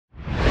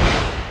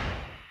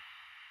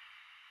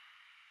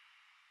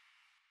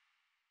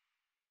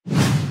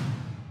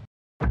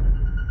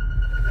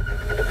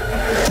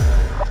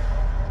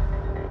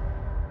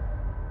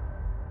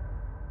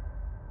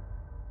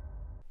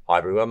Hi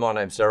everyone, my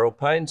name's Darryl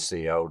Panes,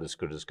 CEO of As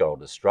Good as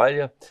Gold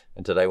Australia.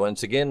 And today,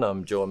 once again,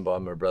 I'm joined by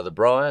my brother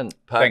Brian,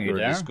 partner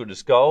at As Good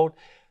as Gold.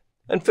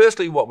 And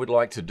firstly, what we'd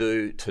like to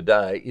do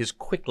today is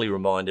quickly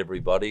remind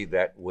everybody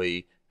that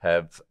we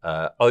have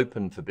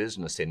opened for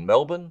business in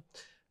Melbourne.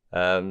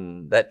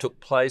 That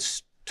took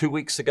place 2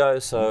 weeks ago,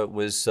 so it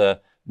was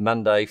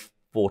Monday,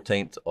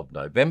 14th of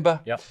November.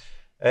 Yep.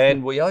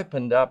 And we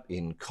opened up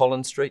in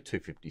Collins Street,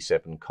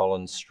 257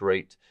 Collins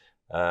Street.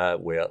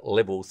 We're at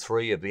level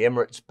 3 of the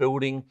Emirates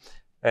building,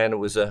 and it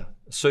was a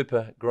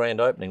super grand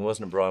opening,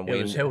 wasn't it, Brian?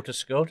 It was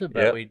helter-skelter,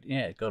 but we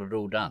got it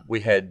all done. We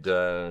had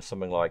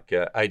something like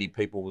 80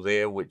 people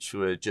there, which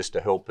were just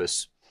to help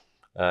us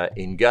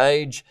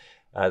engage.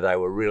 They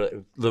were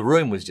really, the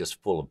room was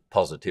just full of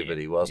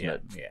positivity, wasn't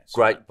it? Yeah,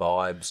 great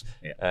vibes,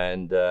 yeah.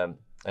 And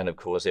of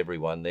course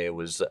everyone there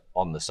was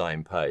on the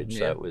same page.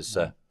 So Yeah. it was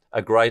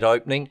a great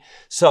opening.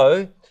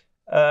 So.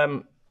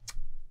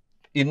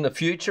 In the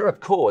future, of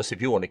course,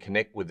 if you want to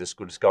connect with As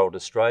Good as Gold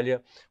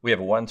Australia, we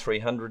have a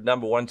 1300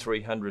 number,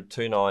 1300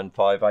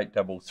 295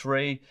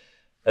 833.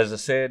 As I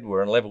said,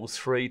 we're on level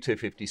 3,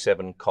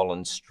 257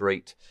 Collins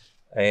Street,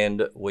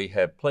 and we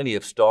have plenty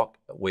of stock.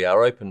 We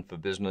are open for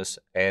business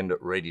and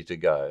ready to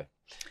go.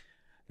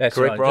 That's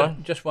correct, right.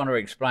 Brian? Just want to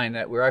explain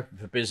that we're open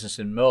for business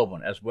in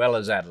Melbourne as well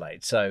as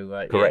Adelaide.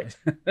 So correct,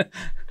 yeah.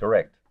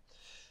 Correct.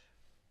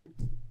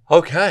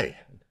 Okay.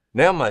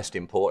 Now, most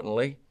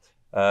importantly,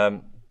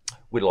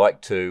 we'd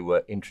like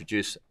to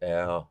introduce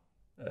our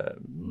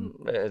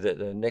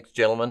the next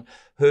gentleman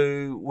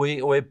who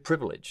we're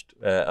privileged,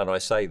 and I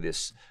say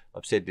this,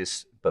 I've said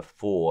this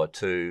before,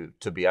 to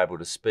be able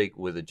to speak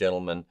with a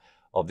gentleman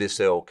of this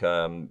ilk.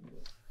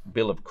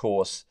 Bill, of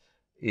course,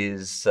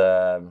 is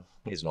an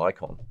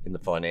icon in the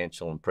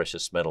financial and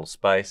precious metal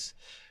space.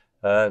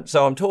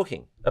 So I'm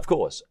talking, of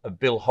course, of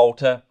Bill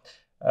Holter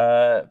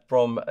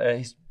from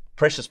his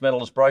precious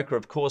metals broker,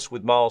 of course,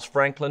 with Miles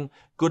Franklin.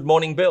 Good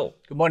morning, Bill.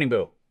 Good morning,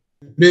 Bill.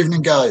 Good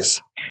evening, guys.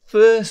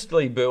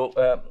 Firstly, Bill,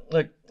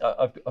 look,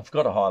 I've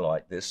got to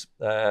highlight this,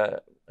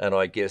 and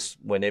I guess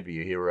whenever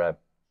you hear a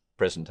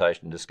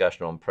presentation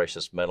discussion on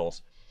precious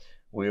metals,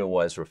 we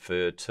always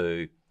refer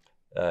to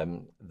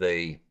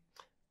the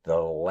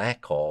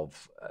lack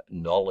of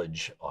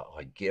knowledge,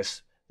 I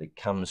guess, that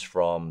comes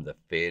from the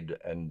Fed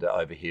and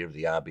over here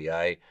the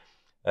RBA,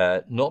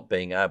 not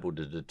being able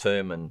to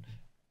determine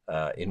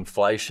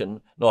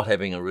inflation, not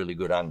having a really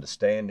good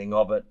understanding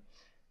of it,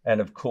 and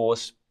of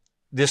course,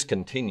 this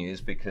continues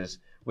because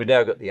we've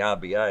now got the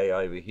RBA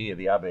over here,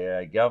 the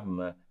RBA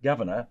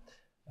governor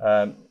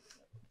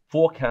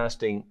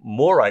forecasting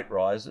more rate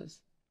rises,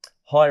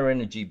 higher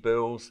energy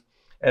bills,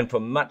 and for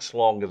much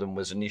longer than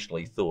was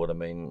initially thought. I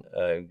mean,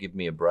 give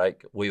me a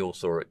break. We all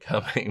saw it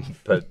coming,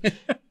 but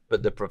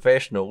the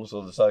professionals,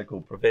 or the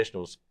so-called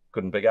professionals,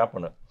 couldn't pick up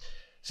on it.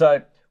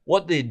 So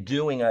what they're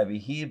doing over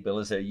here, Bill,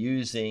 is they're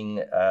using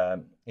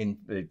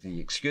the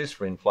excuse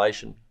for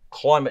inflation,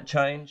 climate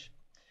change,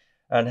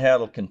 and how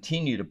it'll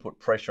continue to put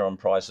pressure on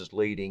prices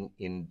leading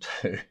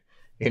into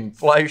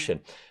inflation.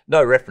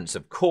 No reference,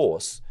 of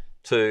course,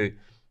 to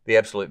the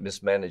absolute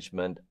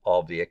mismanagement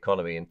of the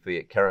economy and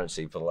fiat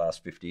currency for the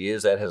last 50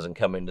 years. That hasn't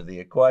come into the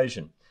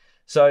equation.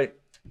 So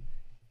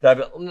they've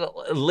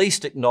at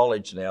least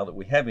acknowledged now that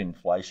we have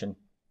inflation,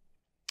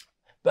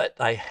 but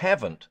they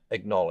haven't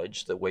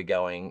acknowledged that we're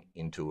going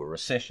into a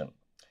recession.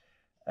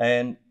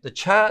 And the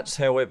charts,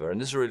 however,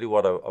 and this is really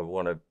what I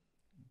want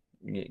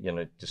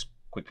to, just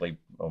quickly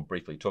or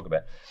briefly talk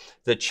about.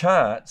 The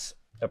charts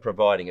are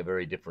providing a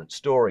very different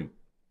story.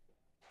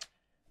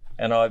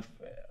 And I've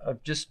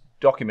just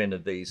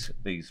documented these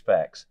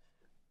facts.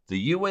 The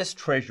US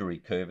Treasury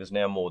curve is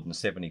now more than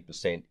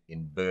 70%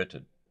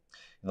 inverted.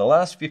 In the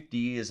last 50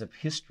 years of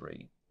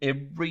history,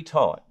 every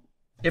time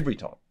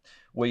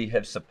we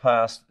have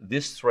surpassed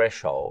this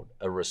threshold,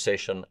 a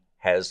recession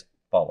has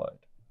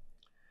followed.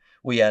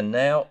 We are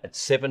now at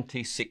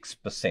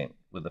 76%,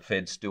 with the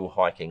Fed still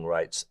hiking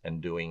rates and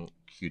doing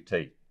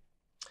QT.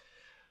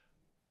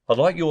 I'd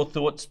like your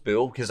thoughts,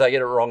 Bill, because they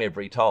get it wrong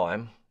every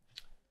time.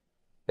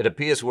 It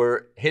appears we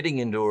are heading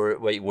into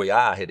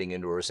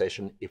a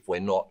recession if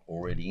we're not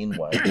already in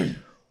one.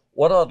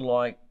 What I'd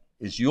like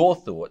is your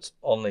thoughts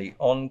on the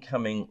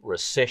oncoming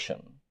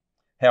recession.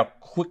 How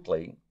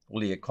quickly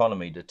will the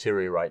economy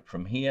deteriorate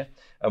from here,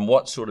 and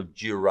what sort of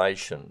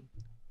duration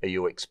are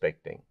you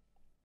expecting?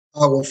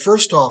 Well,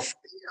 first off,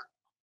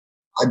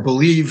 I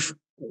believe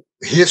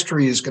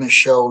history is going to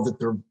show that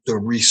the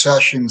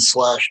recession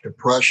 /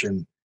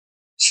 depression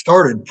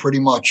started pretty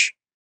much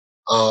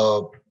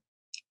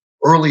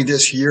early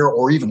this year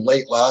or even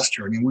late last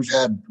year. I mean, we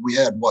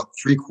had what,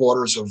 3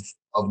 quarters of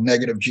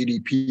negative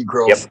GDP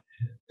growth. Yep.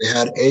 They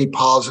had a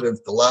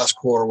positive. The last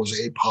quarter was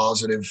a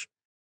positive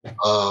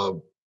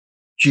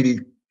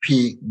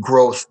GDP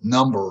growth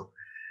number,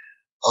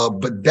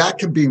 but that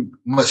could be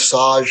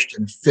massaged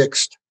and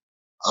fixed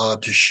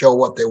to show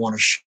what they want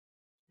to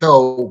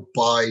show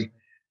by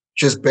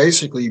just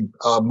basically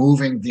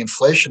moving the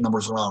inflation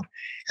numbers around.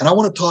 And I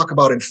want to talk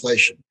about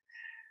inflation.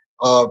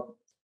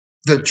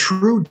 The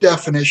true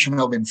definition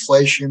of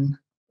inflation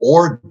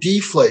or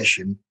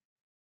deflation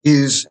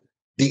is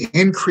the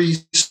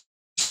increase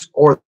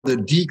or the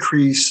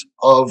decrease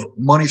of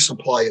money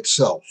supply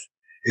itself.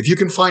 If you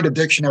can find a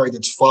dictionary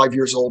that's 5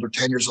 years old or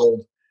 10 years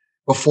old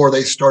before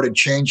they started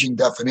changing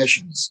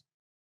definitions,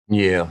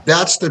 Yeah.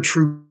 that's the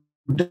true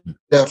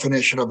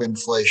definition of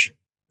inflation.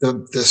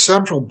 The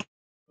central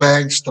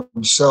banks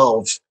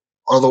themselves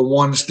are the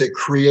ones that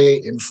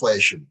create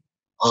inflation.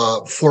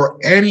 For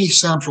any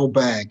central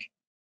bank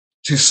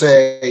to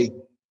say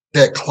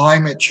that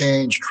climate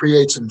change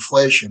creates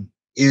inflation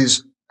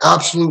is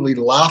absolutely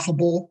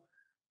laughable,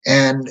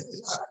 and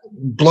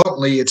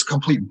bluntly, it's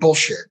complete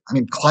bullshit. I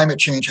mean, climate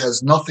change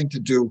has nothing to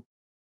do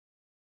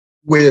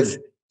with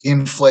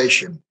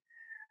inflation.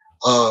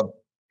 I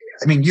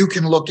mean, you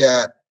can look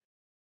at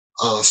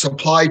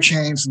supply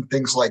chains and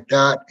things like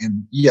that,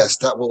 and yes,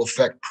 that will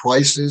affect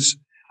prices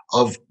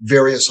of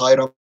various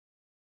items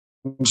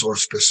or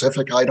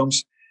specific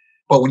items.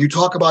 But when you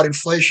talk about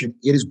inflation,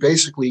 it is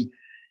basically,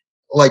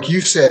 like you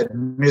said,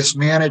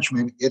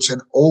 mismanagement. It's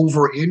an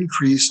over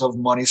increase of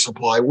money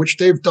supply, which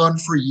they've done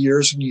for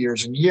years and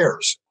years and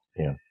years.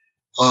 Yeah.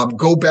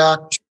 Go back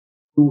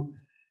to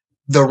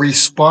the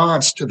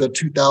response to the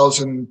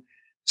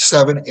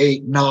 2007,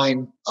 8,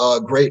 9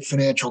 great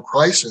financial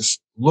crisis.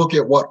 Look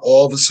at what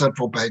all the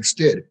central banks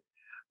did.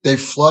 They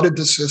flooded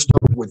the system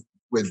with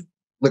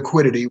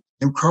liquidity,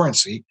 new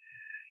currency,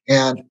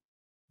 and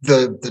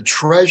the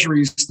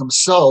treasuries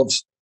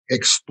themselves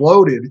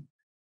exploded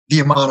the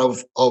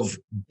amount of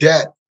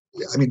debt.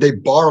 I mean, they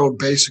borrowed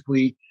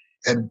basically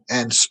and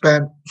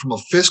spent from a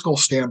fiscal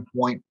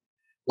standpoint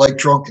like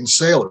drunken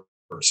sailors.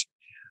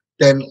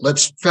 Then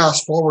let's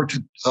fast forward to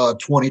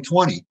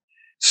 2020.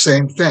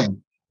 Same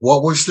thing.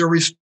 What was their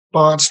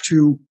response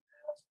to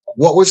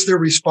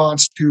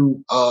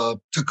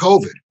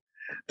COVID?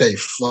 They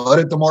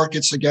flooded the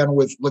markets again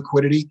with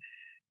liquidity.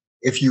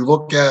 If you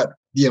look at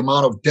the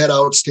amount of debt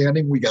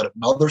outstanding, we got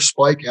another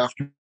spike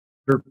after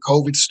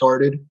COVID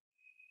started.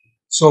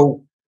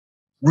 So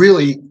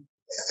really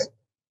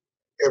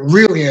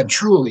and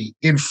truly,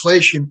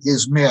 inflation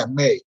is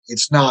man-made.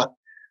 It's not.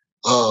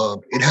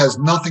 It has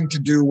nothing to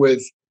do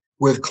with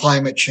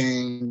climate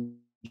change.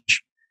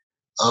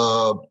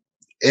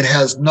 It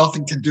has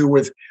nothing to do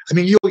with. I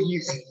mean,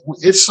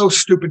 it's so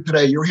stupid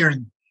today. You're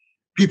hearing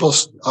people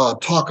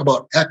talk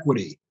about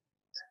equity,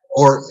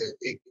 or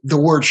the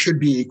word should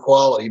be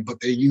equality, but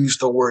they use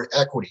the word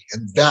equity,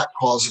 and that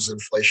causes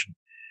inflation.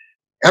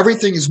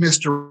 Everything is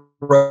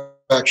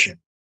misdirection,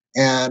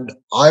 and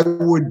I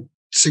would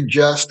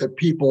suggest that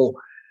people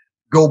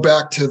go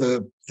back to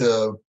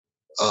the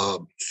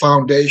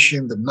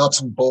foundation, the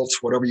nuts and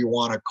bolts, whatever you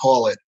want to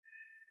call it,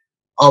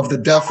 of the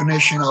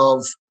definition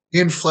of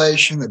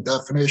inflation, the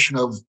definition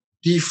of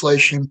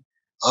deflation,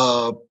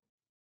 and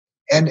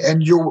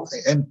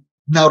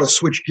now to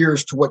switch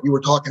gears to what you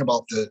were talking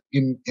about, the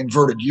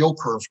inverted yield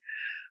curve.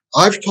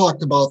 I've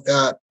talked about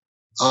that.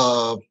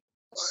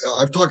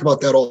 I've talked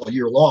about that all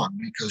year long,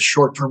 because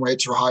short-term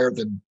rates are higher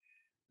than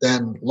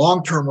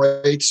long-term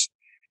rates,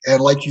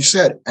 and like you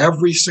said,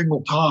 every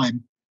single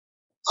time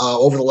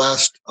over the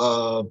last,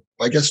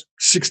 I guess,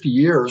 60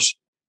 years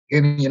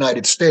in the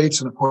United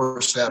States, and of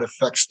course that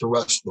affects the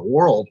rest of the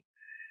world.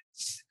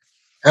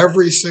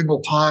 Every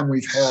single time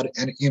we've had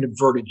an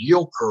inverted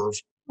yield curve,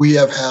 we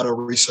have had a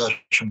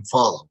recession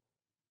follow.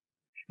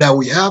 Now,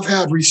 we have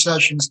had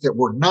recessions that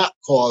were not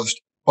caused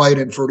by an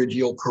inverted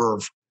yield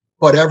curve,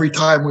 but every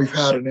time we've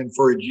had an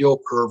inverted yield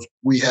curve,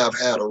 we have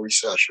had a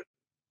recession.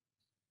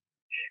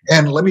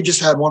 And let me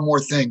just add one more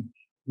thing.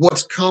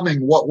 What's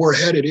coming, what we're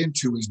headed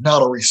into, is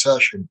not a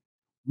recession.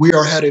 We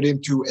are headed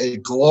into a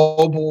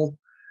global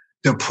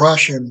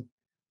depression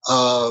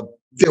that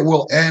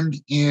will end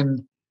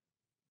in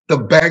the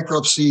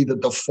bankruptcy, the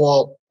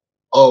default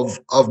of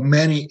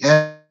many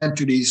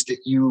entities that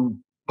you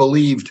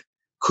believed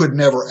could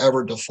never,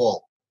 ever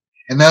default.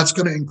 And that's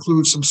going to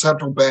include some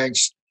central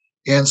banks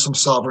and some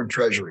sovereign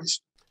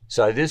treasuries.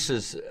 So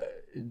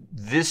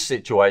this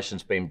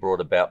situation's been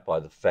brought about by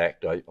the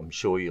fact, I'm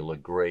sure you'll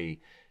agree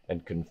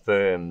and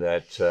confirm,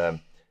 that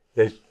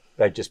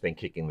they've just been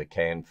kicking the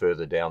can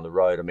further down the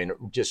road. I mean, it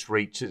just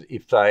reaches,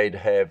 if they'd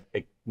have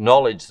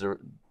acknowledged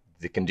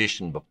the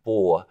condition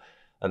before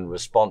and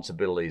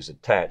responsibilities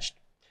attached,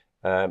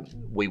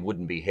 we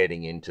wouldn't be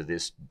heading into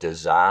this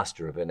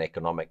disaster of an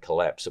economic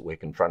collapse that we're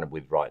confronted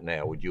with right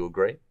now. Would you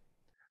agree?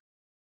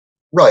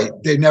 Right.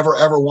 They never,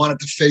 ever wanted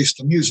to face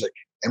the music.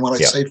 And when I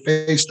say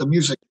face the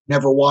music,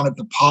 never wanted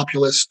the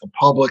populace, the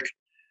public,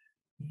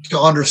 to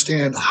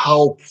understand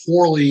how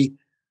poorly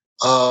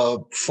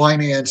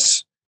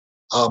finance,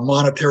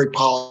 monetary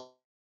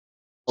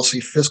policy,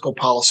 fiscal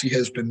policy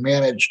has been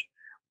managed,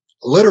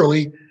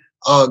 literally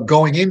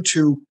going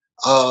into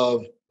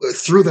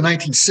through the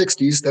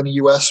 1960s. Then the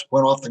U.S.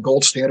 went off the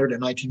gold standard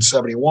in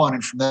 1971,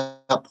 and from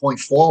that point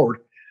forward,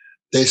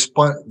 they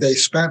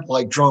spent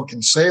like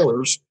drunken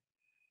sailors,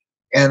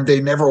 and they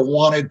never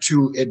wanted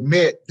to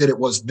admit that it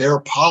was their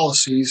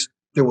policies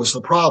that was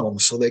the problem.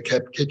 So they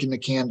kept kicking the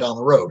can down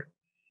the road,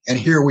 and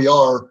here we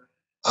are.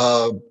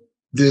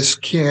 This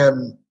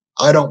can,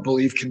 I don't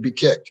believe, can be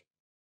kicked.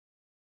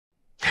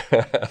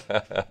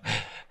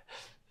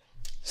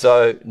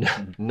 So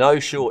no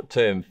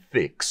short-term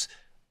fix.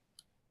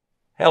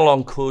 How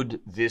long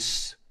could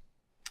this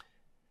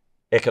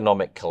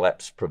economic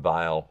collapse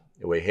prevail?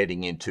 We're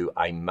heading into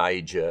a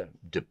major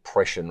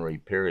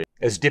depressionary period.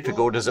 As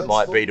difficult as it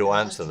might be to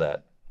answer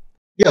that.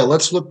 Yeah,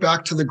 let's look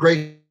back to the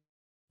Great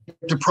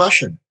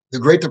Depression. The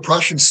Great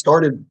Depression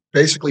started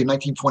basically in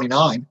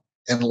 1929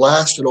 and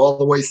lasted all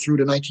the way through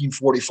to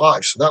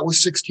 1945. So that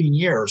was 16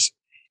 years.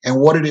 And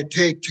what did it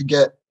take to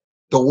get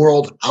the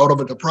world out of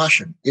a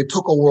depression? It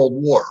took a world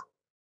war.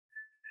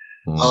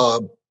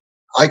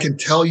 I can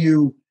tell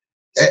you,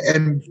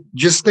 and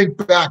just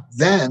think back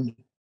then,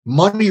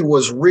 money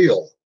was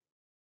real.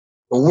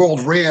 The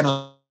world ran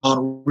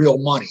on real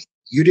money.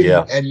 You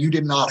didn't, and you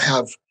did not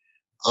have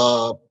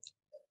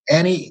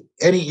any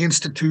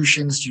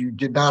institutions. You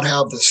did not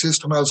have the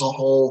system as a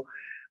whole.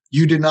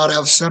 You did not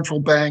have central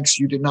banks.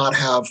 You did not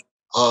have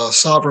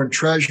sovereign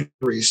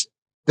treasuries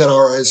that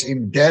are as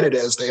indebted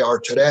as they are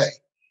today.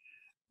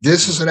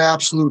 This is an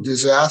absolute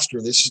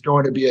disaster. This is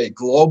going to be a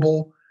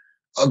global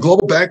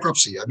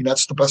bankruptcy. I mean,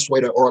 that's the best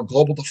way to, or a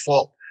global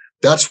default.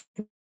 That's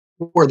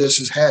where this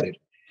is headed.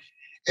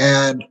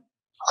 And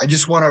I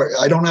just want to,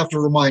 I don't have to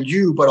remind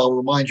you, but I'll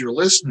remind your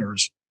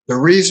listeners, the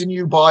reason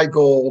you buy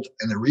gold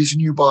and the reason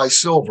you buy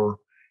silver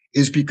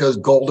is because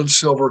gold and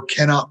silver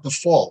cannot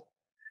default.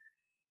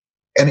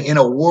 And in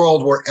a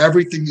world where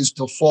everything is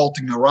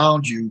defaulting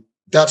around you,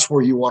 that's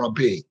where you want to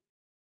be.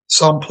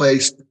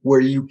 Someplace where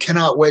you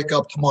cannot wake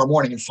up tomorrow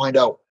morning and find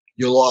out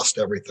you lost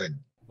everything.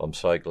 I'm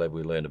so glad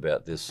we learned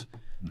about this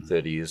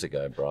 30 years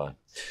ago, Brian.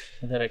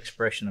 And that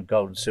expression of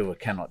gold and silver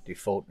cannot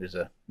default is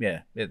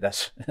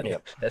that's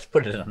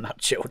put it in a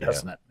nutshell,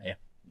 doesn't it?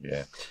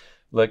 Yeah.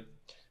 Look,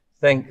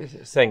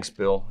 thanks,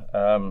 Bill.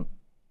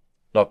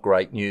 Not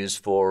great news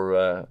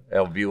for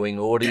our viewing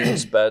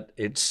audience, but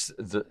it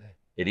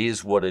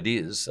is what it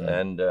is.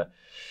 And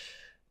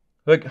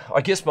look,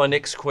 I guess my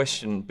next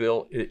question,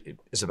 Bill,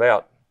 is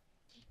about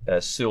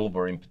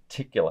silver in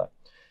particular.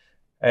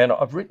 And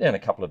I've written down a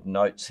couple of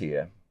notes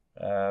here,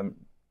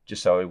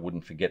 just so I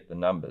wouldn't forget the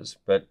numbers.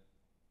 But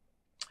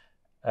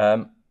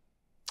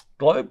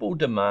global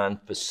demand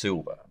for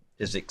silver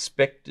is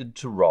expected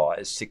to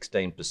rise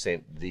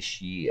 16%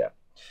 this year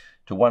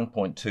to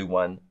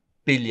 1.21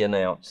 billion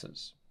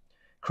ounces,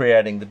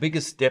 creating the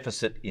biggest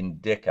deficit in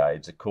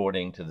decades,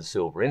 according to the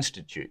Silver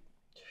Institute.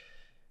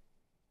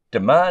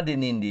 Demand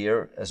in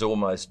India has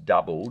almost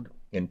doubled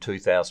in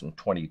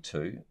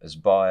 2022 as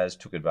buyers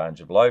took advantage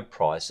of low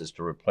prices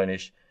to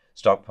replenish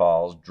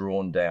stockpiles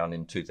drawn down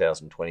in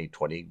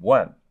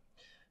 2020-21.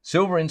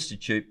 Silver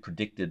Institute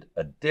predicted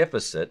a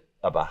deficit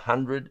of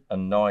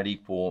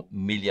 194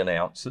 million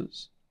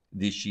ounces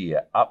this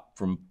year, up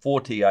from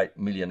 48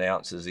 million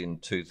ounces in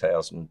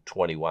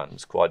 2021.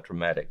 It's quite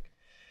dramatic.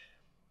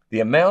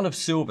 The amount of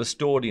silver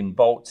stored in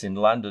vaults in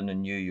London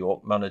and New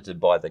York, monitored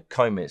by the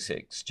COMEX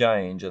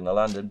Exchange and the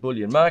London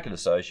Bullion Market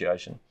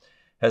Association,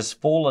 has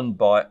fallen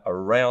by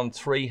around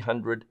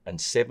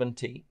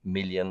 370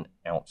 million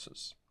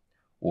ounces,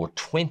 or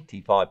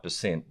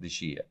 25%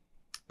 this year.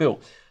 Bill,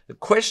 the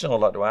question I'd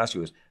like to ask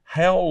you is,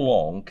 how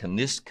long can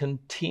this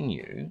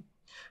continue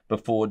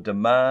before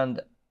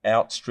demand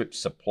outstrips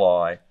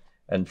supply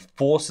and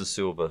forces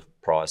silver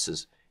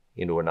prices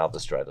into another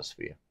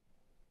stratosphere?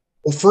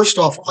 Well, first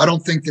off, I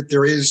don't think that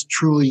there is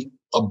truly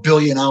a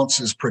billion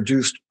ounces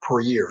produced per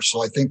year.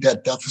 So I think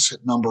that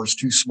deficit number is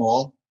too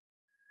small.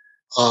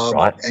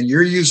 Right. And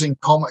you're using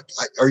COMEX.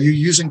 Are you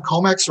using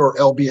COMEX or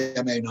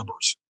LBMA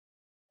numbers?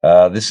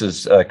 This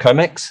is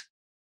COMEX.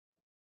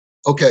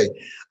 Okay.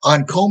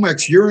 On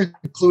COMEX, you're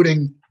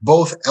including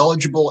both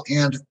eligible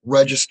and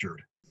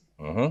registered.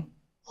 Mm-hmm.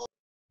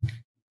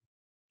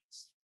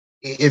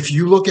 If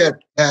you look at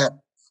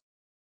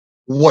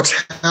what's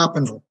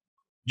happened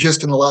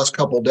just in the last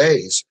couple of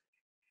days,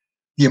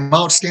 the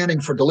amount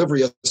standing for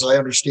delivery, as I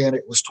understand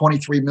it, was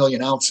 23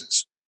 million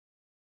ounces.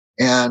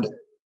 And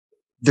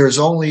there's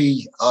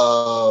only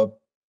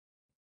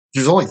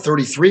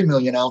 33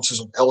 million ounces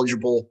of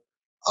eligible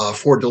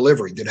for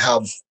delivery that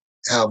have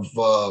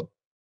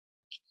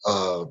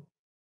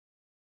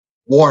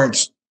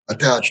warrants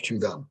attached to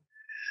them.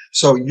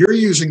 So you're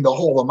using the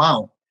whole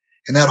amount,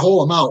 and that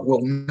whole amount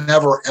will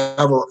never,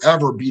 ever,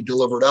 ever be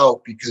delivered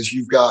out because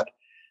you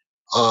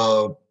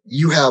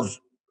have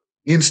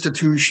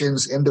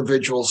institutions,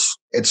 individuals,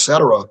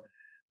 etc.,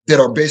 that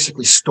are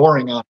basically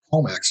storing on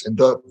COMEX, and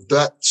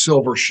that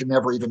silver should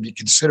never even be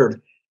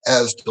considered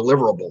as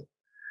deliverable.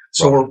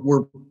 So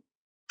we're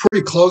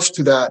pretty close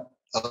to that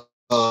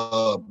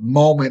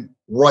moment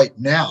right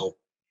now.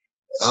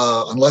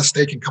 Unless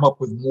they can come up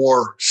with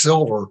more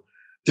silver,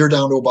 they're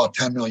down to about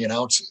 10 million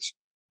ounces.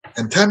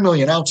 And 10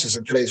 million ounces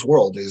in today's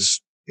world it's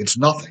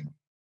nothing.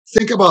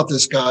 Think about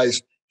this,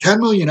 guys. 10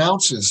 million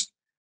ounces,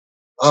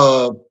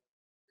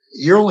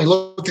 you're only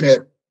looking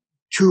at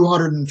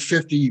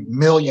 $250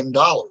 million.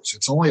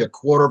 It's only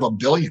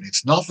 $250 million.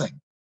 It's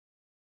nothing.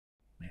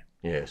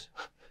 Yes.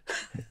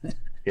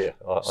 Yeah.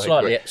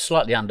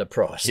 Slightly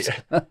underpriced.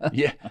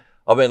 Yeah.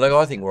 I mean, look,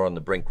 I think we're on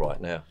the brink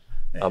right now.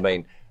 Yeah. I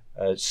mean,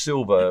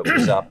 Silver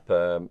was up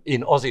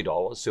in Aussie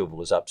dollars. Silver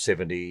was up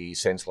 70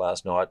 cents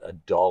last night,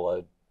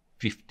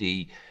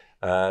 $1.50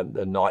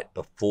 the night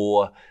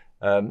before.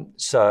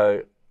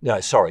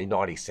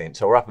 90 cents.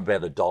 So we're up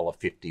about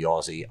 $1.50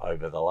 Aussie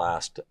over the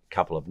last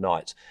couple of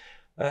nights.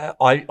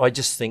 I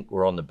just think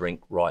we're on the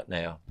brink right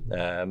now.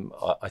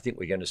 I think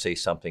we're going to see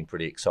something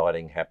pretty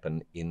exciting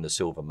happen in the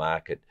silver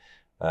market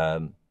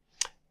as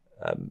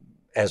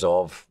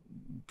of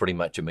pretty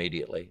much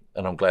immediately,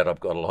 and I'm glad I've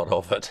got a lot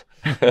of it.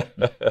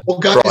 Well,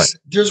 guys,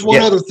 there's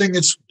one other thing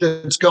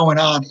that's going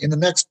on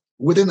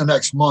within the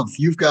next month.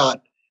 You've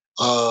got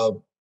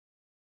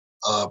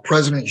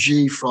President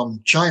Xi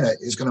from China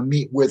is going to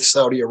meet with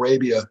Saudi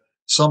Arabia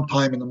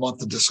sometime in the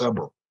month of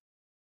December.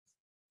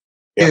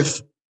 Yep.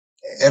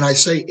 And I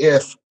say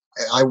if,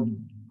 I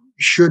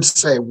should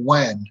say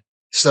when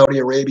Saudi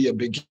Arabia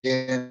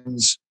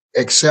begins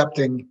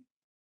accepting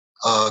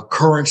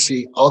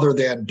currency other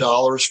than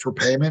dollars for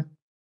payment,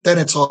 then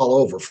it's all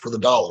over for the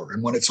dollar.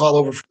 And when it's all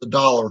over for the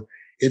dollar,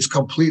 it's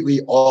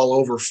completely all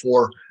over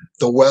for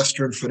the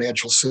Western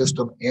financial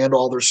system and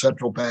all their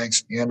central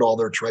banks and all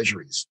their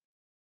treasuries.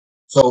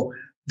 So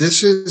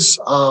this is,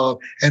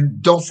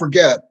 and don't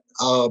forget,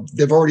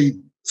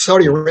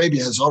 Saudi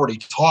Arabia has already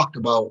talked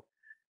about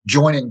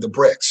joining the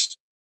BRICS.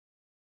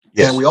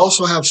 Yes. And we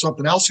also have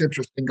something else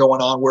interesting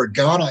going on where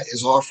Ghana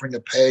is offering to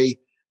pay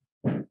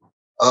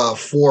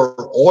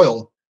for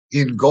oil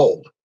in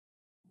gold.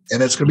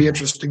 And it's going to be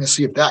interesting to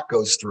see if that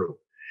goes through.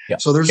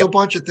 Yep. So there's a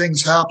bunch of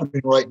things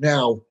happening right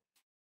now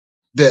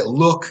that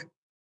look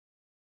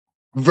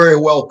very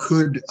well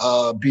could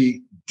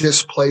be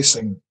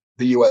displacing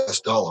the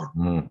US dollar.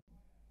 Mm.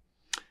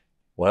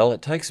 Well,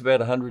 it takes about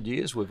 100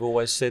 years. We've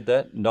always said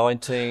that.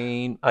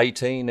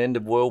 1918, end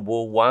of World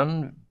War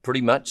I,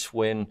 pretty much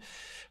when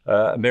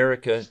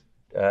America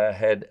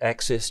had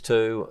access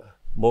to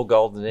more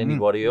gold than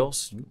anybody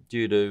else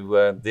due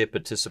to their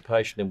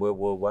participation in World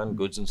War I,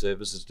 goods and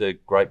services to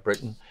Great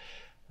Britain.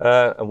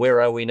 And where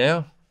are we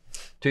now?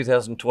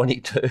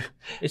 2022.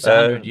 It's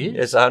 100 years.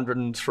 It's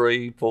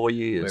 103, 4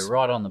 years. We're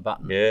right on the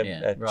button.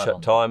 Yeah,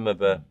 at time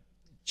of a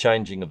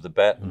changing of the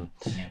baton,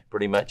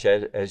 pretty much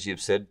as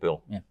you've said,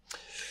 Bill. Yeah.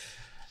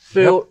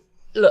 Bill,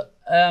 look,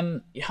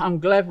 I'm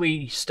glad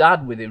we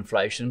started with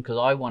inflation because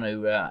I want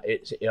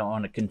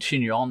to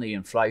continue on the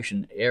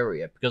inflation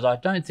area because I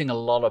don't think a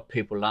lot of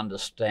people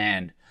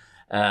understand,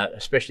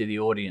 especially the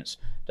audience,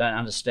 don't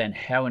understand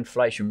how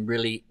inflation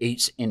really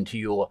eats into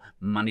your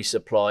money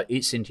supply,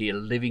 eats into your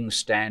living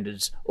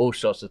standards, all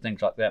sorts of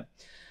things like that.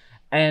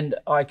 And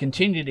I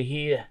continue to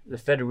hear the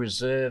Federal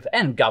Reserve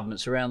and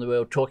governments around the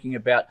world talking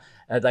about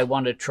they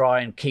want to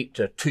try and keep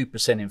to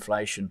 2%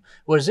 inflation.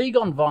 Well, as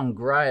Egon von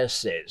Grey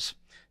says,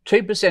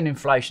 2%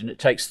 inflation, it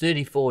takes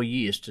 34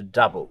 years to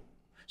double.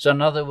 So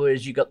in other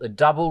words, you got the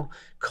double,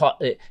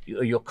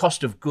 your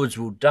cost of goods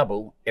will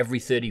double every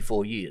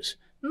 34 years.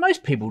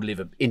 Most people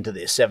live into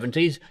their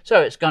 70s,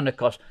 so it's going to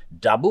cost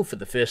double for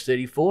the first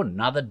 34,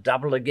 another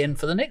double again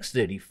for the next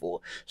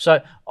 34. So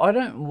I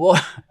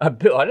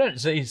don't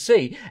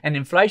see an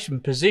inflation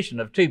position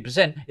of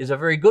 2% is a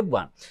very good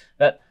one.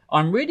 But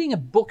I'm reading a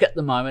book at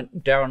the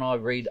moment. Darryl and I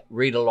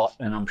read a lot,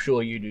 and I'm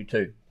sure you do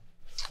too.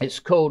 It's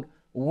called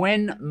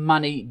When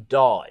Money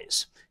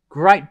Dies.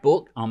 Great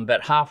book. I'm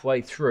about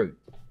halfway through.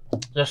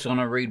 Just going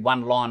to read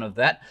one line of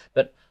that,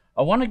 but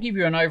I want to give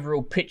you an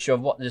overall picture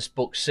of what this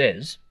book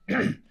says.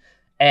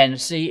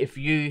 And see if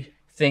you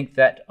think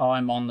that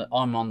I'm on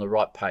the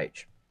right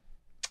page.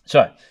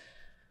 So,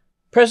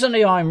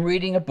 presently I'm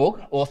reading a book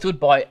authored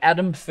by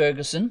Adam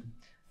Ferguson,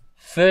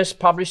 first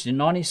published in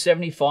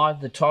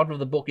 1975. The title of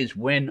the book is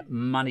When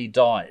Money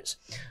Dies.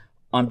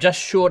 I'm just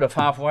short of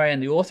halfway,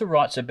 and the author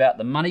writes about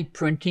the money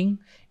printing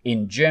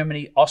in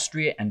Germany,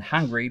 Austria, and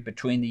Hungary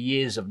between the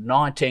years of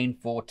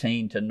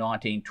 1914 to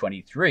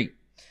 1923.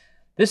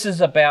 This is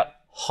about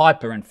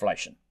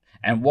hyperinflation.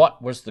 And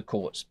what was the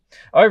cause?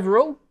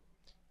 Overall,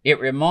 it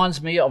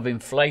reminds me of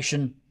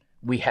inflation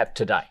we have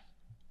today.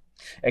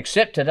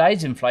 Except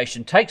today's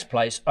inflation takes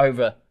place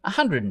over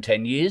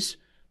 110 years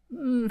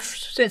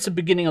since the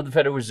beginning of the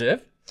Federal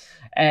Reserve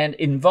and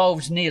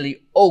involves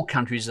nearly all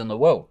countries in the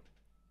world.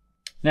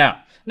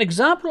 Now, an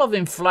example of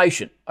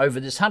inflation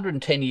over this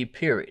 110-year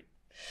period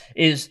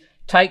is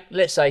take,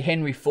 let's say,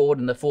 Henry Ford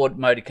and the Ford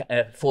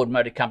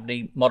Motor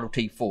Company Model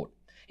T Ford.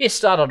 It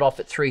started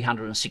off at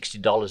 $360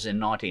 in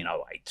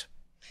 1908.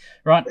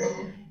 Right?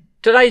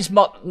 Today's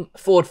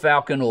Ford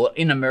Falcon, or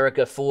in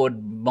America,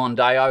 Ford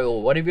Mondeo,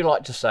 or whatever you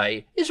like to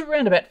say, is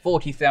around about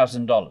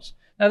 $40,000.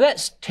 Now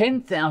that's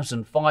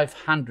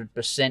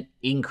 10,500%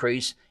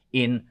 increase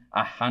in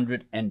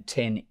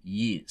 110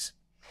 years.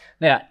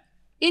 Now,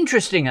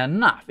 interesting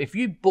enough, if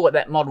you bought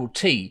that Model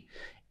T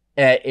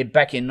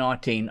back in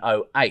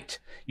 1908,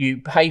 you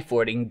pay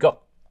for it in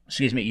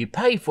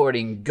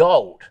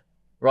gold,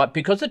 right?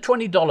 Because the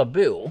 $20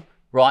 bill,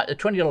 right, the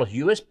 $20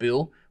 US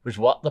bill was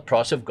what the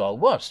price of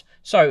gold was.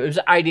 So it was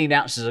 18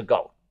 ounces of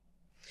gold.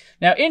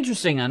 Now,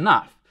 interesting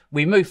enough,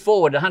 we move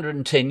forward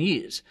 110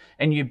 years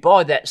and you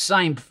buy that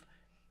same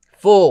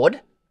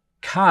Ford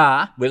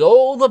car with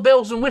all the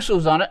bells and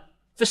whistles on it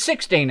for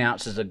 16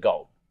 ounces of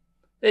gold.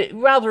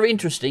 Rather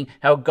interesting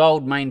how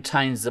gold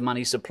maintains the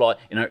money supply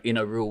in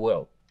a real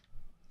world.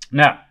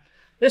 Now,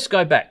 let's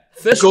go back.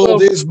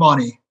 Gold is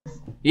money.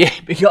 Yeah,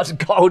 because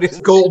gold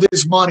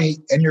is money,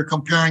 and you're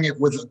comparing it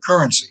with a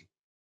currency.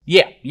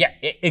 Yeah,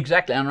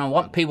 exactly. And I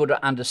want people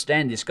to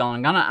understand this.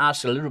 I'm going to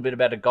ask a little bit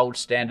about a gold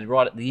standard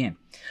right at the end.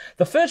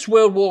 The First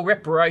World War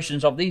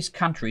reparations of these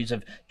countries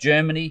of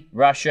Germany,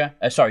 Austria,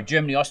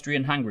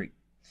 and Hungary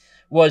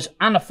was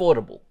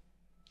unaffordable.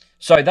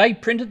 So they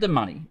printed the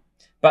money,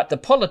 but the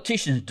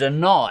politicians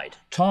denied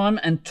time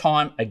and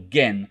time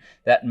again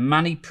that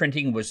money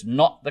printing was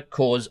not the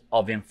cause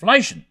of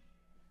inflation.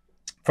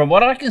 From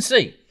what I can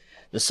see,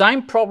 the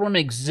same problem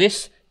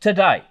exists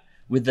today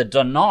with the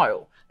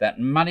denial that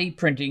money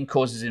printing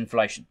causes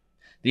inflation.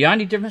 The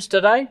only difference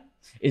today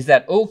is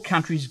that all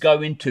countries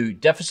go into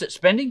deficit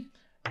spending,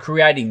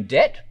 creating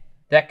debt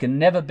that can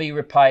never be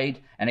repaid,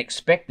 and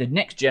expect the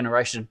next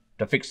generation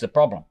to fix the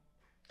problem.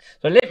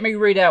 So let me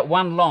read out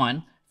one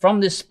line from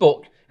this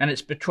book, and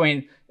it's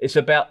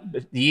about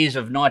the years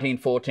of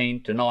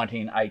 1914 to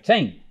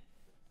 1918.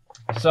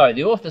 So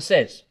the author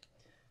says,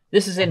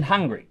 this is in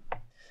Hungary.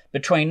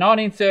 Between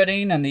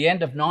 1913 and the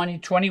end of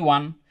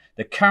 1921,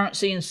 the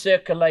currency in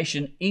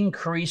circulation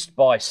increased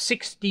by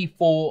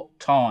 64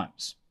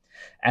 times.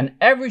 An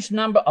average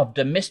number of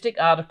domestic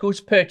articles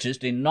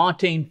purchased in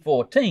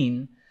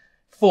 1914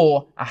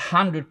 for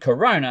 100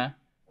 korona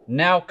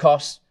now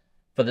costs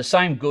for the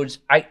same goods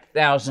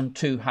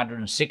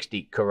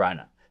 8,260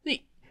 korona.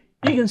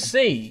 You can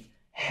see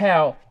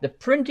how the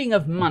printing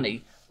of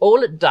money,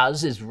 all it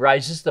does is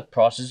raises the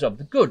prices of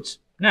the goods.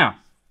 Now,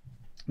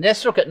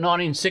 let's look at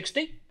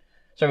 1960.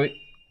 So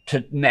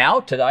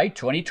today,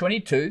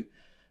 2022,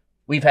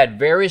 we've had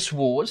various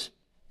wars.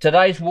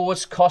 Today's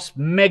wars cost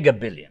mega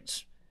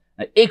billions.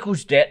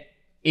 Equals debt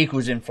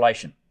equals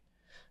inflation.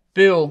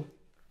 Bill,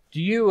 do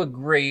you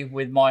agree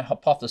with my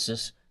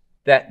hypothesis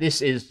that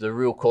this is the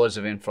real cause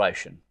of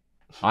inflation?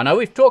 I know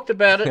we've talked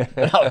about it,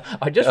 but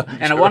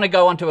I want to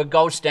go on to a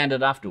gold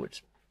standard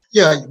afterwards.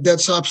 Yeah,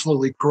 that's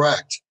absolutely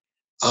correct.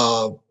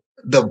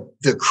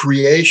 The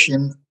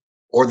creation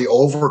or the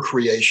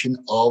overcreation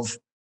of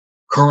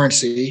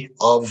currency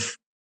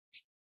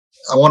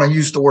I want to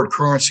use the word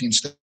currency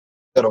instead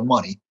of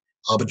money,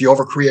 but the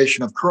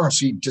overcreation of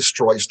currency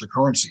destroys the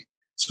currency.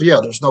 So yeah,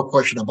 there's no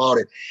question about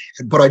it.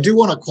 But I do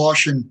want to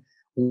caution,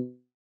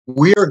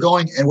 we are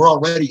going, and we're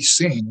already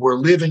seeing, we're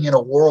living in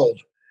a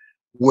world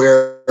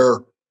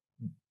where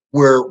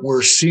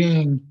we're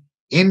seeing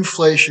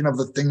inflation of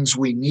the things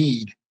we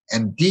need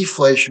and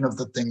deflation of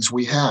the things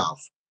we have.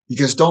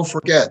 Because don't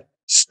forget,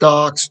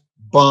 stocks,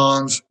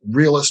 bonds,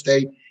 real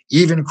estate,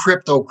 even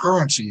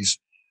cryptocurrencies,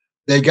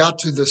 they got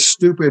to the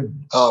stupid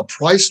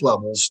price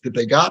levels that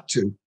they got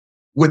to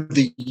with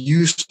the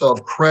use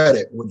of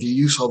credit, with the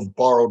use of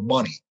borrowed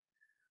money.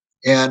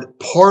 And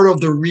part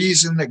of the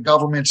reason that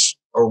governments,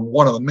 or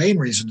one of the main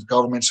reasons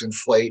governments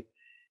inflate,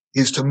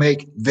 is to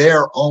make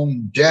their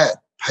own debt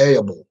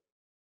payable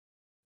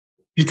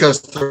because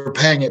they're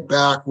paying it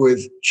back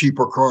with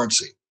cheaper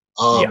currency.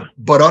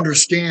 But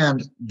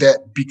understand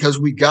that because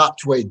we got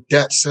to a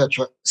debt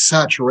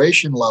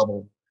saturation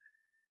level,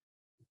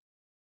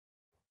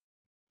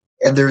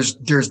 and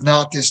there's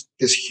not this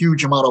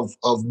huge amount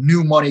of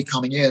new money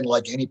coming in,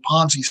 like any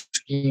Ponzi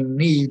scheme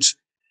needs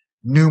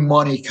new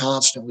money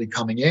constantly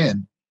coming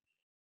in.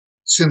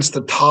 Since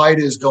the tide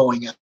is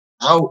going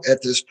out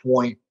at this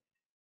point,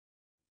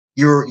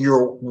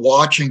 you're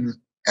watching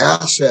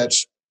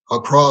assets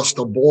across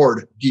the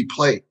board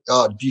deflate,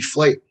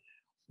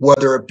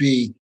 whether it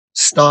be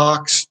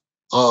stocks,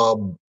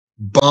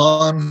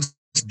 bonds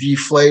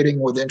deflating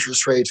with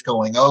interest rates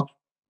going up,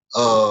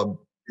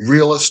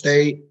 real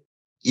estate,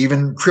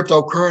 even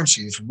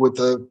cryptocurrencies with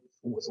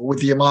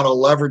the amount of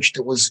leverage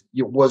that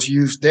was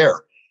used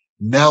there.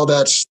 Now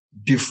that's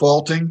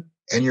defaulting,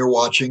 and you're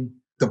watching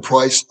the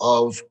price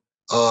of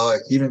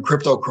even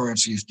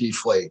cryptocurrencies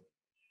deflate.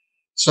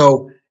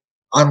 So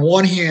on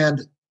one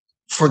hand,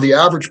 for the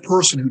average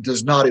person who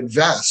does not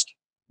invest,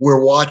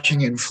 we're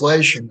watching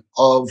inflation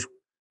of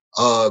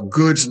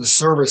goods and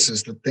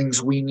services, the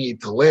things we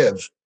need to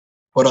live.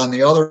 But on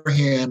the other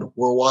hand,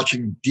 we're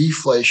watching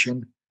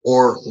deflation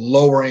or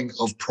lowering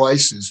of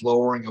prices,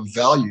 lowering of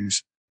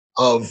values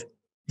of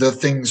the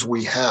things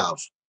we have.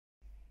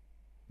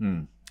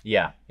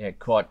 Yeah,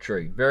 quite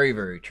true. Very,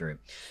 very true.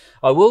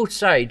 I will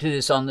say to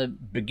this, on the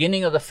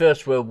beginning of the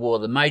First World War,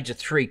 the major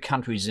three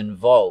countries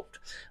involved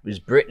was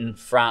Britain,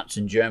 France,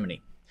 and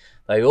Germany.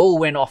 They all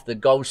went off the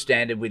gold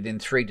standard within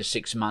 3 to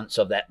 6 months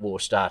of that war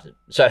started.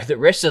 So the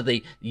rest of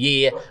the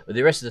year,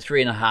 the rest of the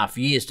 3.5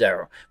 years,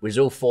 Darryl, was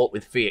all fought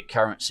with fiat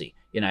currency.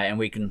 And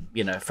we can,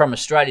 from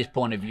Australia's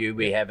point of view,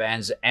 we have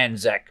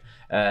Anzac,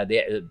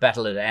 the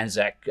battle at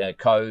Anzac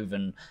Cove,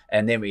 and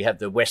then we have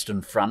the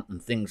Western Front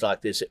and things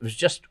like this. It was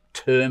just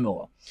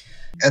turmoil.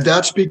 And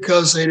that's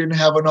because they didn't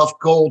have enough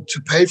gold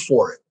to pay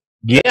for it.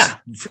 Yeah.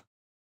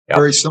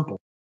 Very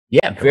simple.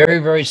 Yeah, very,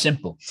 very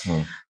simple.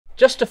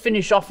 Just to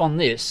finish off on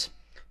this,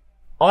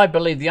 I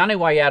believe the only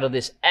way out of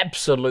this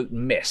absolute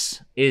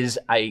mess is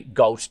a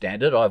gold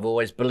standard. I've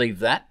always believed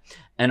that.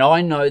 And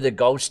I know the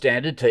gold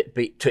standard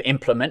to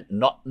implement,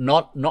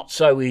 not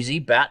so easy,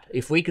 but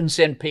if we can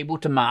send people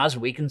to Mars,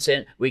 we can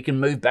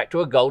move back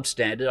to a gold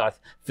standard. I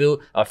feel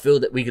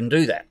that we can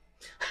do that.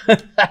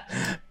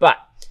 But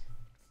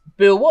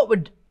Bill, what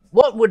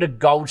would a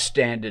gold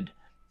standard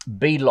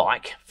be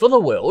like for the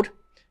world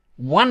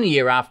 1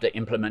 year after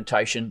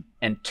implementation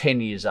and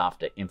 10 years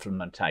after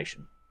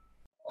implementation?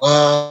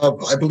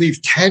 I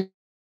believe 10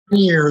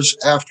 years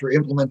after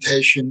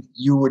implementation,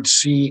 you would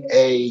see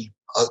a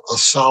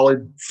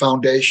solid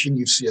foundation.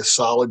 You'd see a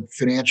solid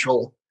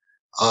financial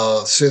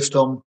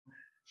system.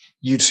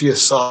 You'd see a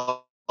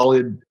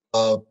solid,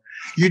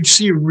 you'd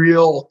see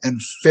real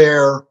and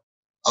fair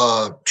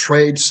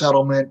trade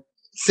settlement.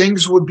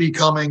 Things would be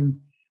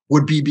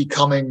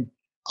becoming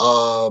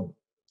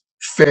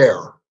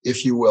fair,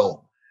 if you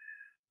will.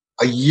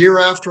 A year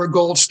after a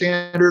gold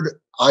standard,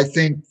 I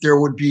think there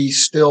would be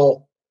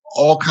still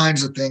all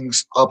kinds of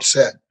things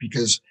upset,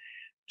 because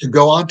to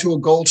go onto a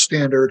gold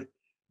standard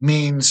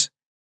means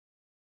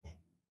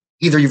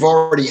either you've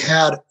already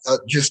had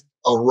just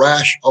a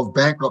rash of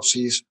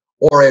bankruptcies,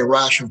 or a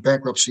rash of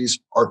bankruptcies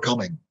are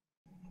coming.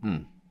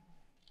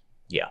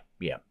 Yeah.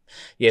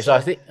 Yes,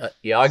 I think, I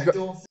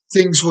agree.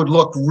 Things would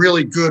look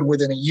really good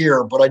within a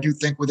year, but I do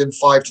think within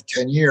 5 to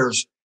 10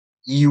 years,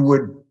 you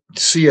would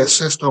see a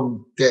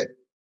system that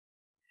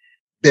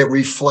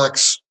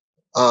reflects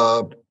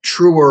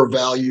truer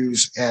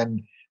values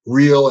and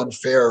real and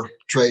fair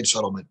trade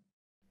settlement.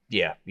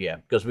 Yeah,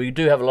 because we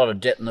do have a lot of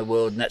debt in the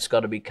world, and that's got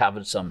to be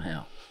covered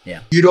somehow.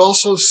 Yeah. You would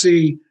also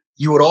see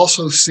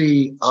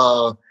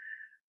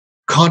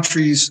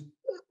countries,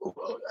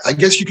 I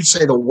guess you could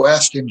say the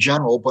West in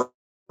general, but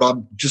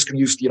I'm just going to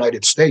use the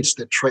United States,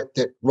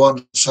 that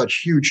run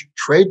such huge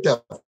trade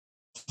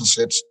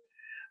deficits.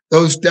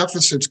 Those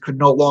deficits could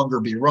no longer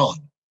be run.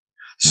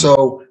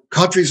 So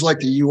countries like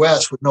the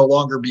US would no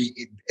longer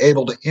be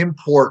able to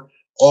import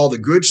all the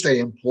goods they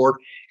import,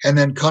 and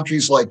then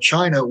countries like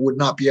China would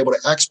not be able to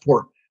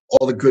export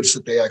all the goods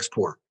that they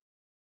export.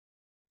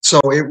 So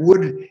it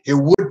would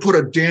put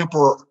a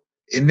damper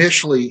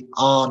initially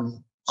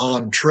on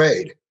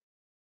trade,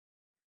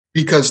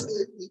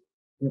 because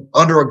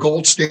under a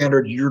gold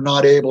standard, you're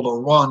not able to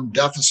run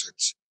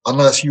deficits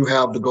unless you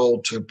have the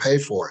gold to pay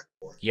for it.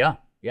 Yeah.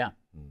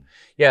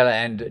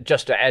 And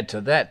just to add to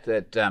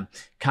that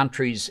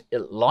countries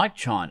like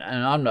China,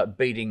 and I'm not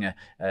beating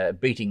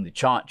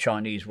the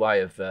Chinese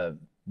way of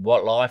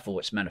what life or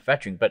its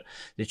manufacturing, but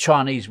the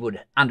Chinese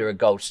would, under a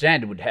gold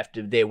standard, would have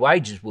to, their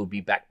wages will be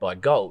backed by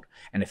gold.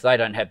 And if they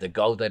don't have the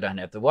gold, they don't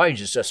have the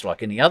wages, just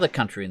like any other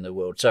country in the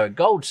world. So a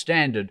gold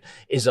standard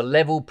is a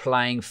level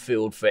playing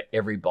field for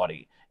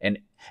everybody.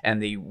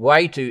 And the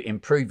way to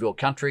improve your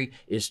country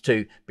is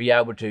to be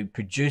able to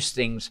produce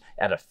things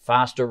at a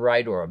faster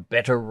rate or a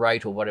better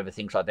rate or whatever,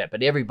 things like that.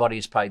 But everybody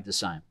is paid the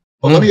same.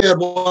 Well, let me add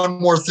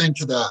one more thing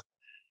to that.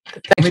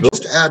 Let me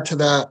just add to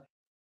that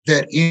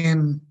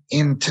in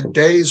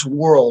today's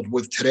world,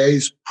 with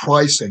today's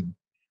pricing,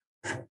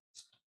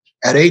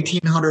 at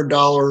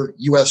 $1,800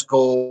 US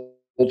gold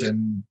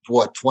and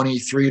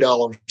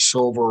 $23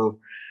 silver,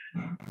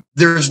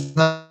 there's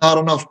not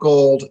enough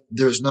gold,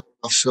 there's not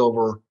enough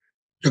silver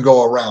to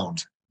go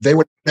around. They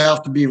would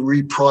have to be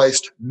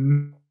repriced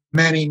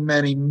many,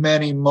 many,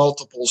 many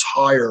multiples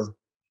higher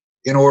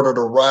in order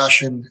to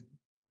ration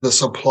the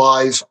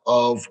supplies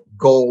of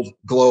gold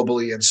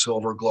globally and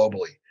silver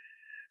globally.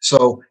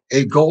 So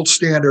a gold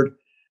standard,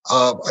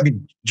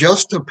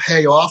 just to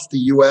pay off the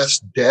U.S.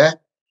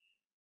 debt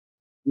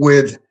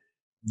with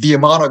the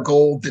amount of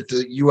gold that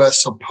the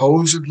U.S.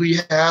 supposedly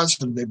has,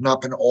 and they've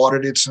not been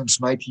audited since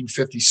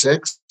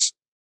 1956,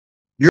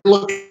 you're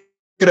looking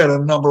at a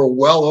number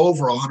well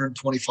over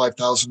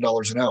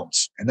 $125,000 an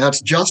ounce. And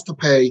that's just to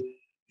pay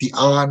the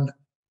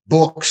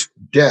on-books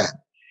debt.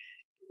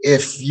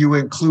 If you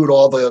include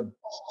all the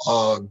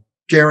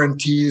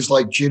guarantees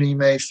like Ginnie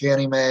Mae,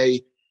 Fannie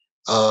Mae,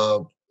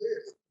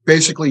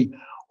 basically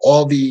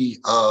all the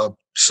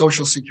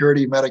Social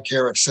Security,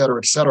 Medicare, et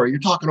cetera, you're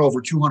talking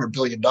over $200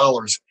 billion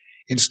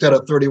instead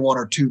of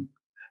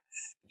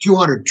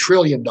 $200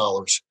 trillion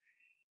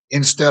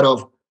instead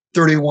of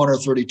 31 or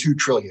 32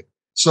 trillion.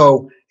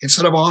 So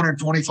instead of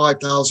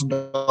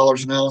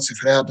 $125,000 an ounce,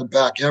 if it had to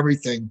back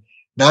everything,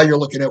 now you're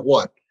looking at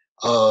what?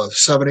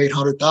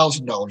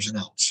 $700,000-800,000 an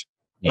ounce.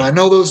 Yeah. And I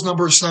know those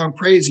numbers sound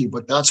crazy,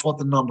 but that's what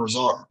the numbers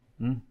are.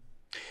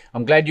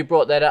 I'm glad you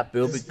brought that up,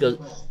 Bill, because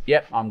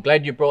I'm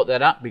glad you brought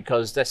that up,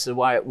 because that's the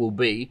way it will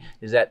be,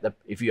 is that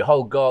if you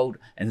hold gold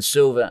and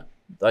silver,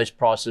 those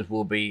prices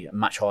will be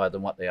much higher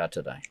than what they are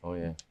today. Oh,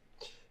 yeah.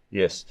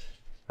 Yes.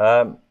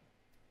 My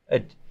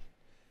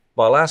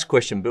last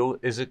question, Bill,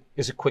 is a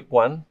quick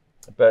one,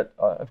 but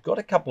I've got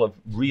a couple of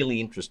really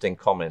interesting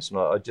comments, and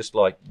I'd just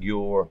like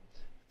your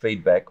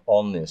feedback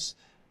on this.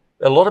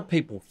 A lot of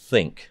people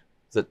think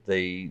that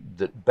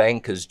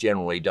bankers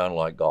generally don't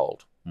like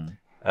gold.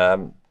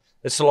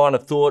 It's a line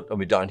of thought, and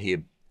we don't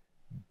hear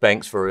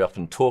banks very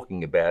often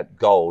talking about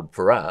gold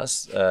for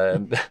us.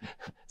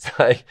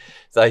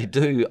 They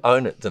do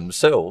own it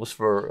themselves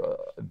for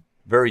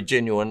very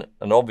genuine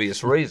and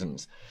obvious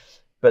reasons,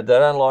 but they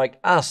don't like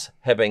us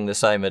having the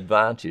same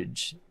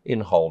advantage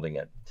in holding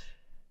it.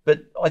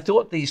 But I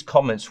thought these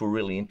comments were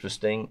really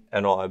interesting,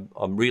 and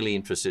I'm really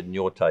interested in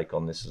your take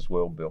on this as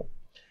well, Bill.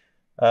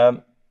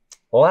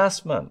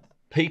 Last month,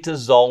 Peter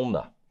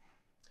Zollner,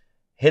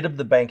 head of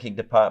the banking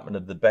department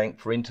of the Bank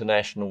for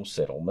International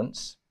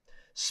Settlements,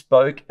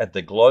 spoke at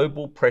the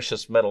Global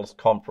Precious Metals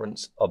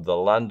Conference of the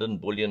London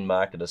Bullion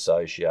Market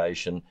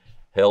Association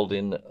held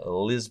in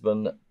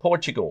Lisbon,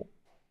 Portugal.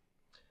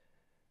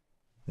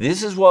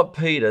 This is what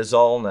Peter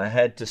Zollner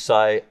had to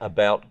say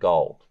about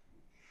gold.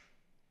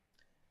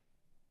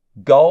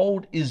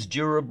 Gold is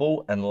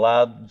durable and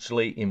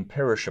largely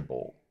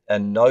imperishable,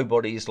 and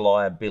nobody's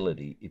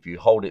liability if you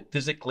hold it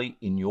physically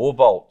in your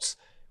vaults,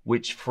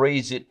 which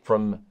frees it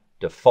from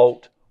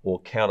default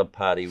or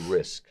counterparty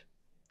risk.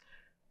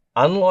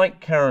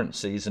 Unlike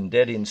currencies and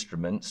debt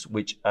instruments,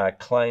 which are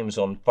claims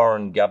on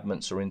foreign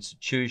governments or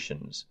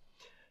institutions,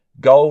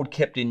 gold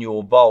kept in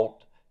your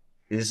vault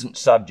isn't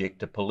subject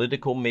to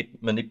political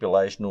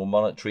manipulation or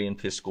monetary and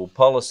fiscal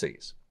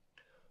policies.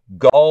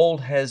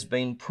 Gold has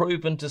been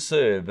proven to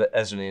serve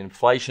as an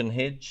inflation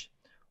hedge,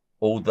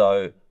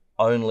 although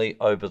only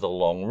over the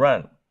long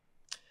run.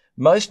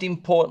 Most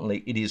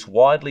importantly, it is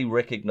widely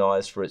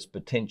recognised for its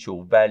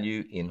potential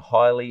value in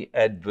highly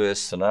adverse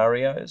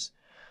scenarios.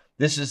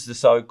 This is the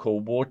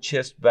so-called war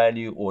chest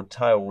value or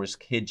tail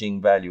risk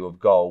hedging value of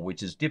gold,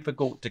 which is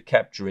difficult to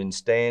capture in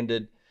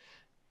standard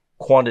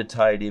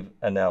quantitative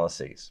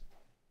analyses.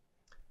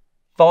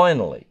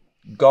 Finally,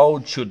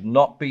 gold should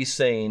not be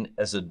seen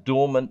as a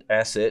dormant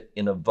asset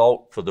in a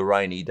vault for the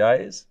rainy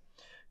days.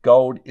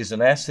 Gold is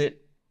an asset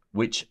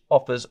which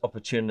offers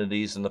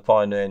opportunities in the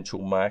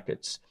financial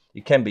markets.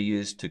 It can be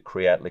used to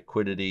create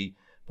liquidity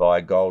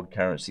via gold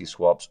currency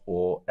swaps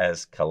or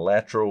as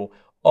collateral,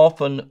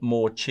 often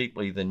more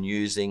cheaply than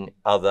using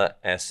other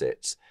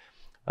assets.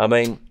 I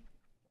mean,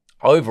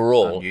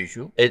 overall,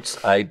 unusual.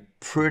 It's a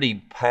pretty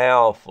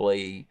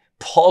powerfully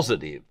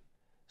positive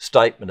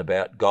statement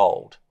about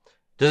gold.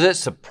 Does it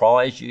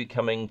surprise you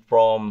coming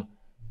from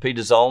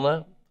Peter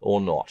Zollner or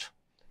not?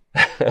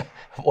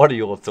 What are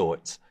your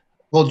thoughts?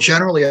 Well,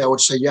 generally, I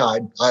would say, yeah,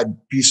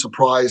 I'd be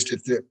surprised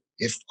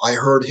if I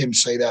heard him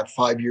say that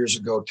 5 years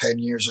ago, 10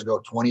 years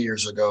ago, 20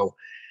 years ago.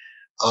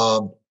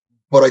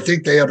 But I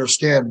think they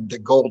understand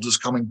that gold is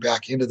coming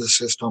back into the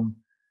system,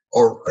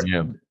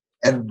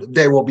 and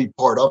they will be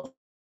part of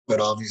it,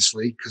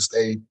 obviously, because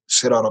they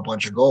sit on a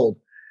bunch of gold.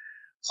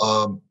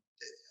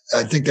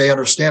 I think they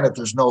understand that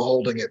there's no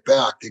holding it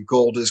back, that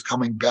gold is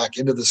coming back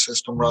into the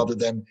system rather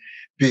than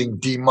being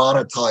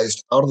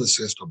demonetized out of the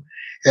system.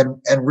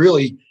 And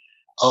really,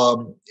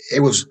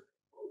 it was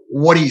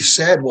what he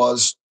said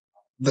was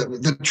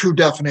the true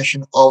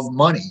definition of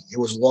money. It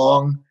was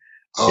long,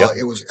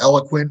 it was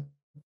eloquent.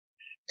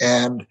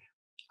 And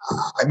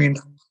I mean,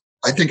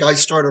 I think I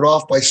started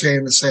off by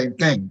saying the same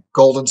thing.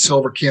 Gold and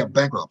silver can't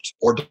bankrupt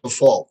or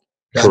default.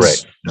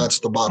 Correct. That's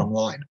the bottom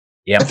line.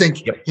 Yeah. I think,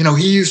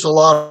 he used a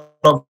lot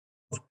of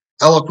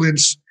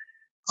eloquence,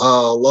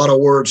 a lot of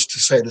words to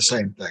say the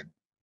same thing.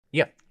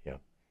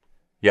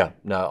 Yeah.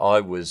 No,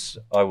 I was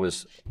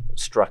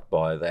struck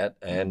by that,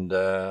 and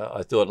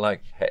I thought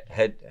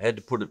had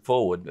to put it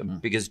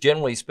forward because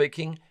generally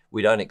speaking,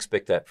 we don't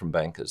expect that from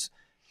bankers,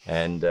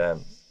 and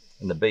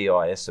the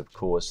BIS, of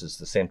course, is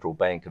the central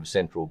bank of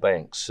central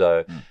banks.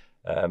 So,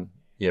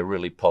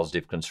 really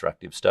positive,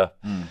 constructive stuff.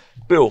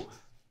 Bill,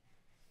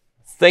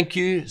 thank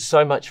you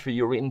so much for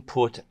your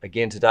input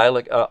again today.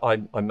 Look,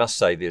 I must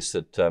say this,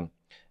 that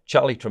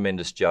Charlie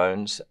Tremendous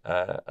Jones,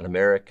 an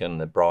American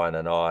that Brian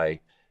and I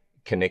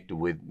connected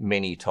with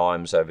many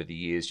times over the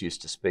years,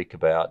 used to speak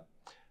about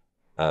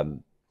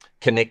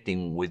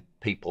connecting with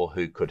people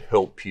who could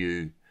help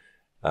you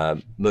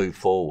move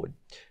forward.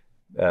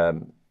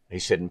 He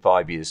said in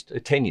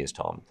 10 years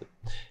time,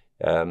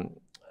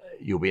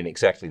 you'll be in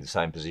exactly the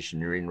same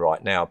position you're in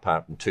right now,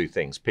 apart from two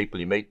things: people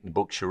you meet and the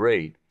books you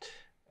read.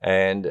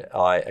 And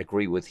I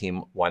agree with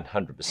him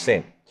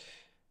 100%.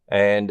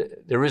 And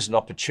there is an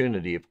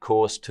opportunity, of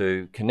course,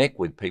 to connect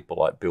with people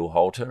like Bill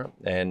Holter.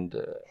 And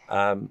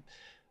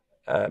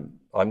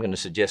I'm going to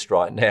suggest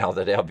right now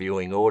that our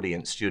viewing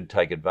audience should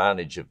take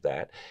advantage of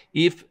that.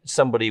 If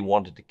somebody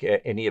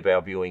any of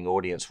our viewing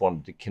audience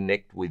wanted to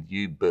connect with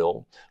you,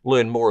 Bill,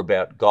 learn more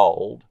about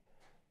gold,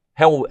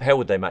 how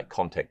would they make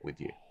contact with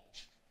you?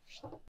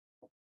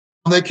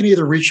 They can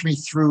either reach me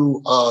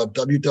through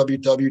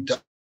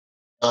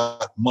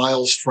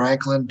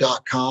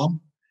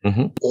www.milesfranklin.com,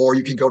 or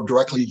you can go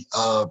directly.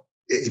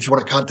 If you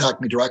want to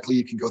contact me directly,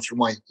 you can go through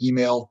my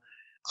email.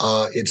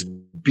 It's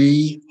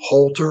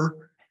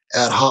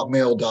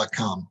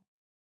bholter@hotmail.com.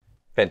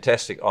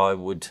 Fantastic. I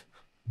wouldn't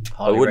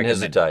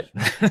hesitate.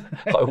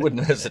 I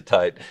wouldn't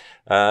hesitate.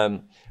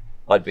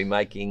 I'd be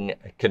making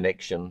a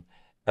connection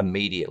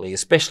immediately,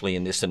 especially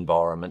in this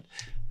environment.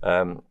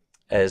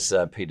 As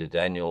Peter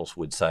Daniels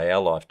would say,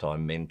 our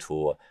lifetime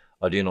mentor,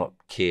 I do not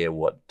care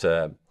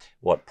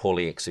what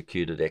poorly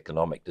executed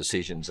economic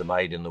decisions are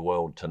made in the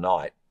world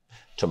tonight.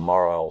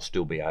 Tomorrow I'll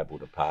still be able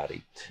to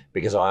party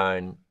because I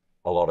own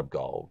a lot of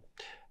gold.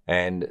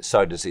 And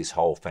so does this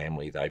whole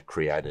family. They've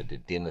created a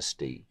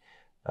dynasty.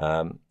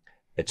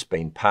 It's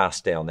been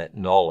passed down. That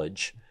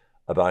knowledge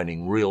of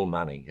owning real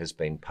money has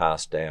been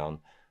passed down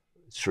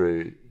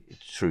through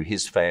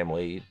his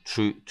family,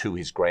 to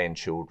his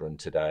grandchildren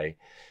today.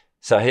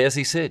 So as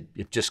he said,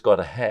 you've just got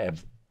to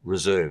have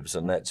reserves,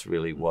 and that's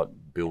really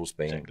what Bill's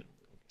been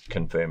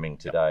confirming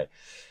today.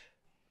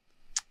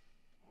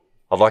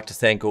 I'd like to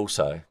thank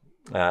also,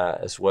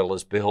 as well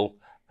as Bill,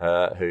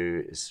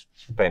 who is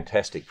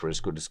fantastic for As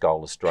Good as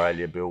Gold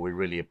Australia. Bill, we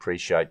really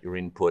appreciate your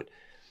input.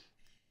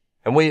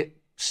 And we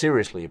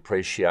seriously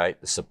appreciate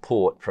the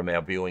support from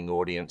our viewing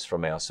audience,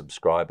 from our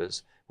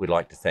subscribers. We'd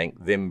like to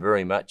thank them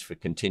very much for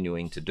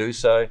continuing to do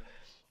so.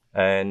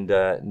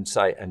 And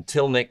say,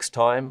 until next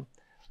time,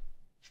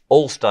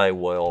 all stay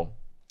well,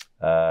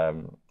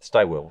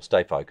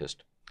 stay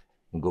focused,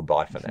 and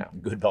goodbye for now.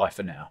 Goodbye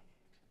for now.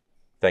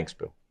 Thanks,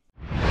 Bill.